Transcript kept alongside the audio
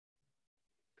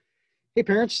Hey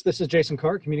parents, this is Jason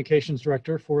Carr, Communications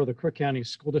Director for the Crook County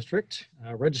School District.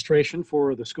 Registration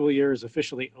for the school year is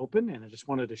officially open, and I just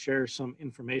wanted to share some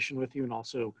information with you and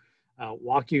also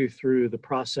walk you through the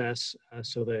process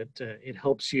so that it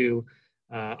helps you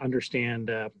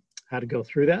understand how to go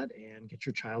through that and get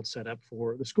your child set up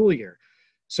for the school year.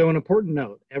 So an important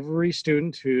note, every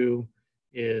student who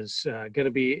is going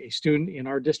to be a student in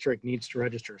our district needs to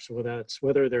register. So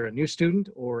whether they're a new student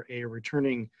or a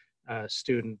returning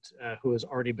student who has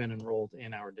already been enrolled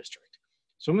in our district.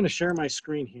 So I'm going to share my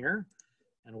screen here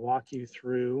and walk you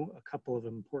through a couple of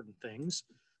important things.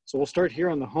 So we'll start here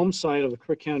on the home side of the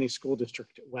Crook County School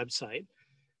District website.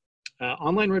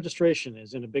 Online registration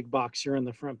is in a big box here on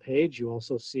the front page. You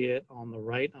also see it on the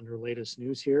right under latest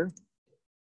news here.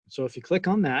 So if you click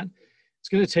on that, it's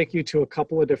going to take you to a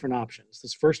couple of different options.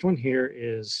 This first one here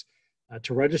is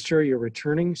to register your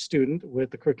returning student with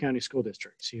the Crook County School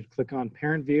District. So you'd click on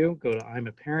Parent View, go to I'm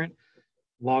a Parent,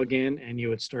 log in, and you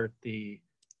would start the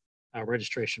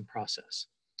registration process.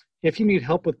 If you need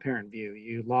help with Parent View,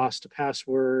 you lost a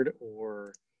password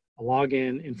or a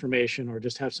login information or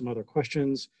just have some other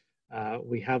questions,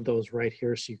 we have those right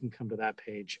here so you can come to that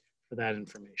page for that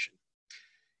information.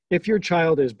 If your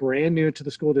child is brand new to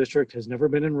the school district, has never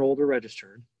been enrolled or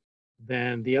registered,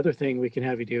 then the other thing we can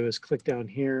have you do is click down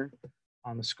here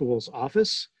on the school's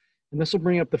office, and this will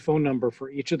bring up the phone number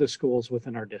for each of the schools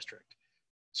within our district.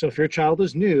 So if your child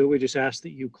is new, we just ask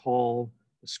that you call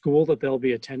the school that they'll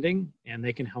be attending, and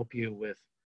they can help you with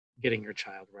getting your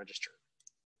child registered.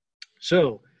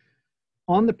 So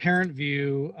on the Parent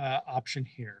View option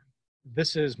here,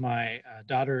 this is my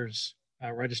daughter's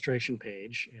registration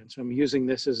page, and so I'm using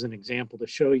this as an example to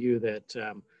show you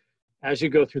that as you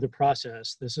go through the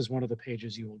process, this is one of the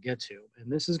pages you will get to.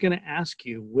 And this is going to ask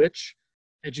you which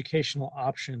educational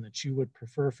option that you would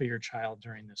prefer for your child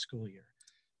during the school year.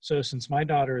 So since my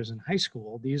daughter is in high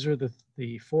school, these are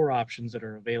the four options that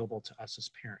are available to us as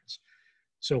parents.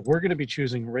 So we're going to be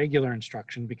choosing regular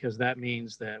instruction because that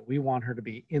means that we want her to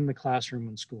be in the classroom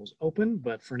when school's open,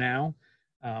 but for now,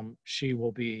 she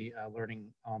will be learning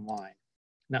online.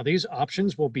 Now these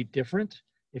options will be different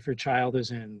if your child is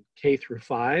in K through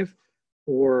 5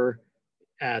 or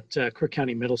at Crook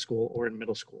County Middle School or in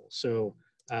middle school. So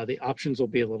the options will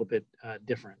be a little bit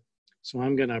different. So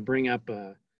I'm going to bring up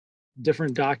a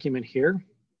different document here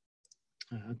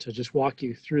to just walk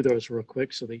you through those real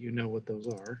quick so that you know what those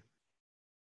are.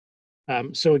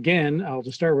 So again, I'll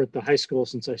just start with the high school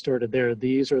since I started there.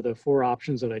 These are the four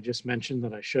options that I just mentioned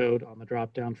that I showed on the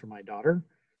drop down for my daughter.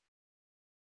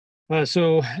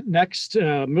 So next,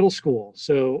 middle school.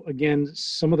 So again,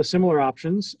 some of the similar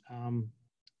options.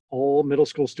 All middle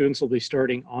school students will be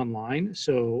starting online.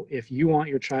 So if you want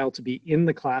your child to be in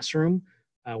the classroom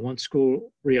once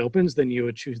school reopens, then you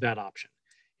would choose that option.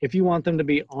 If you want them to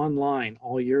be online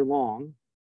all year long,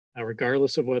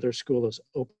 regardless of whether school is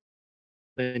open,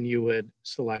 then you would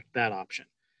select that option.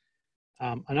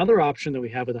 Another option that we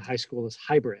have at the high school is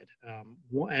hybrid.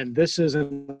 And this is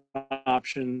an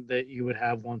option that you would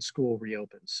have once school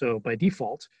reopens. So by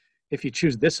default, if you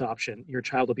choose this option, your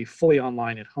child will be fully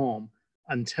online at home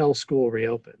until school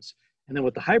reopens. And then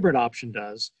what the hybrid option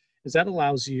does is that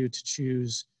allows you to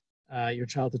choose your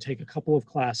child to take a couple of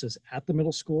classes at the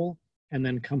middle school and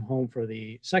then come home for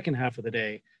the second half of the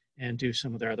day and do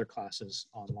some of their other classes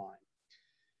online.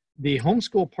 The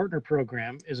Homeschool Partner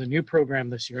Program is a new program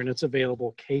this year, and it's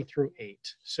available K through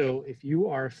 8. So if you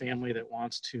are a family that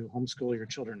wants to homeschool your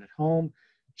children at home,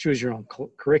 choose your own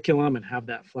curriculum and have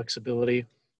that flexibility,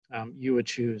 you would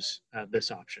choose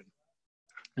this option.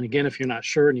 And again, if you're not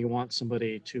sure and you want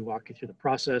somebody to walk you through the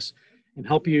process and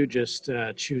help you, just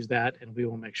choose that and we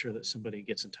will make sure that somebody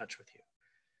gets in touch with you.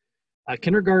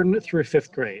 Kindergarten through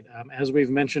 5th grade. As we've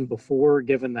mentioned before,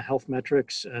 given the health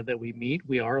metrics that we meet,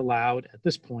 we are allowed at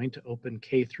this point to open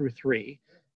K through 3,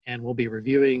 and we'll be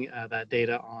reviewing that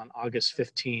data on August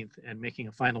 15th and making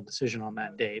a final decision on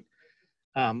that date.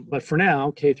 But for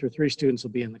now, K through 3 students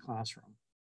will be in the classroom.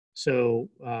 So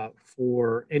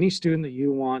for any student that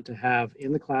you want to have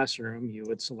in the classroom, you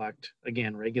would select,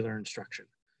 again, regular instruction.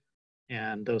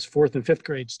 And those 4th and 5th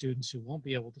grade students who won't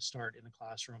be able to start in the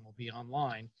classroom will be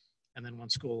online. And then when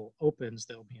school opens,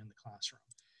 they'll be in the classroom.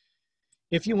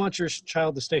 If you want your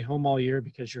child to stay home all year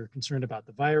because you're concerned about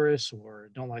the virus or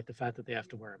don't like the fact that they have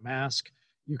to wear a mask,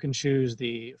 you can choose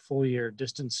the full year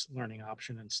distance learning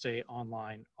option and stay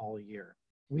online all year.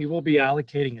 We will be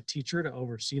allocating a teacher to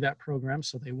oversee that program,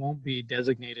 so they won't be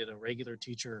designated a regular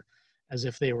teacher as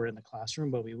if they were in the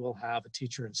classroom, but we will have a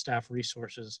teacher and staff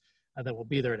resources that will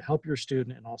be there to help your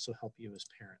student and also help you as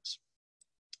parents.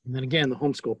 And then again, the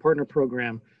Homeschool Partner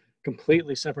Program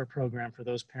completely separate program for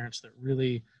those parents that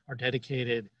really are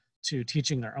dedicated to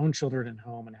teaching their own children at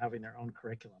home and having their own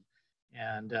curriculum.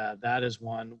 And that is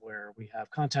one where we have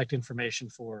contact information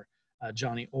for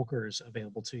Johnny Olkers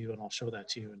available to you, and I'll show that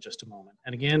to you in just a moment.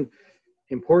 And again,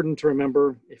 important to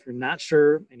remember, if you're not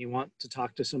sure and you want to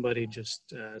talk to somebody,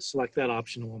 just select that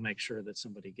option and we'll make sure that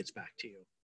somebody gets back to you.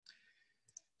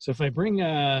 So if I bring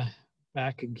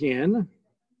back again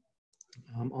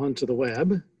onto the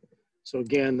web, so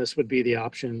again, this would be the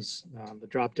options, the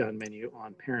drop-down menu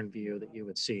on Parent View that you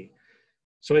would see.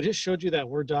 So I just showed you that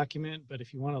Word document, but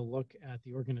if you want to look at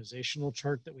the organizational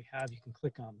chart that we have, you can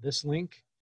click on this link,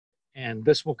 and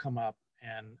this will come up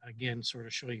and again sort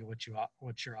of show you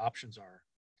what your options are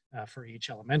for each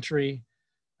elementary,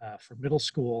 for middle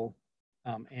school,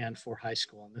 and for high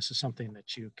school. And this is something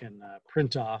that you can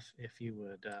print off if you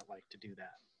would like to do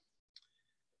that.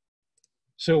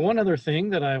 So one other thing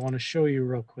that I want to show you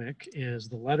real quick is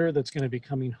the letter that's going to be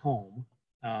coming home.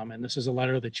 And this is a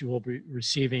letter that you will be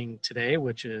receiving today,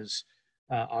 which is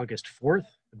August 4th.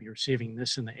 You'll be receiving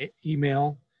this in the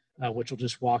email, which will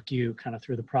just walk you kind of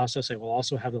through the process. I will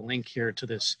also have the link here to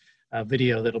this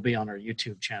video that'll be on our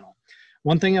YouTube channel.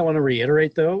 One thing I want to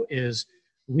reiterate, though, is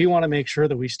we want to make sure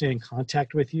that we stay in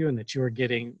contact with you and that you are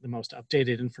getting the most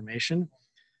updated information.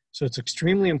 So it's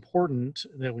extremely important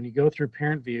that when you go through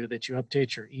Parent View that you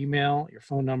update your email, your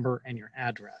phone number, and your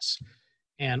address.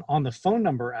 And on the phone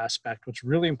number aspect, what's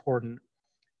really important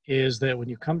is that when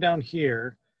you come down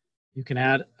here, you can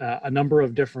add a number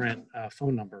of different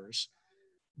phone numbers,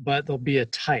 but there'll be a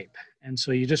type. And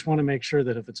so you just want to make sure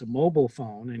that if it's a mobile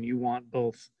phone and you want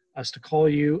both us to call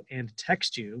you and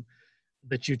text you,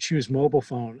 that you choose mobile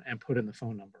phone and put in the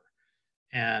phone number.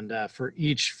 And for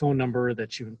each phone number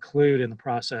that you include in the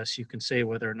process, you can say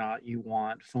whether or not you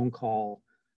want phone call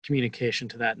communication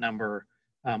to that number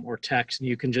or text. And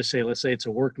you can just say, let's say it's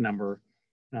a work number.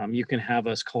 You can have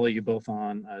us call you both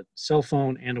on a cell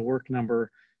phone and a work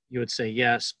number. You would say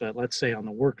yes, but let's say on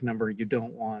the work number, you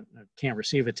can't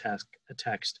receive a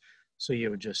text. So you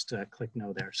would just click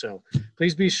no there. So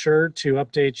please be sure to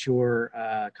update your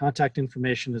contact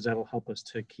information, as that'll help us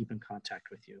to keep in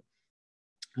contact with you.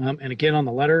 And again, on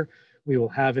the letter, we will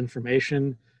have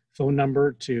information, phone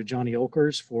number to Johnny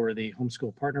Olkers for the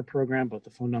Homeschool Partner Program, both the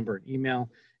phone number and email.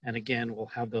 And again, we'll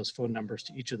have those phone numbers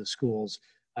to each of the schools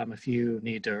if you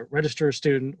need to register a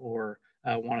student or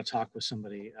want to talk with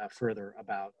somebody further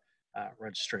about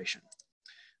registration.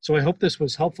 So I hope this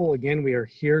was helpful. Again, we are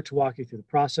here to walk you through the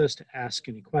process, to ask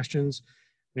any questions.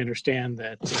 We understand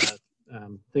that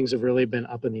things have really been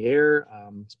up in the air.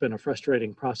 It's been a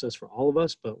frustrating process for all of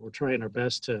us, but we're trying our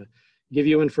best to give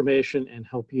you information and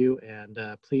help you. And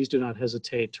please do not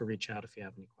hesitate to reach out if you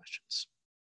have any questions.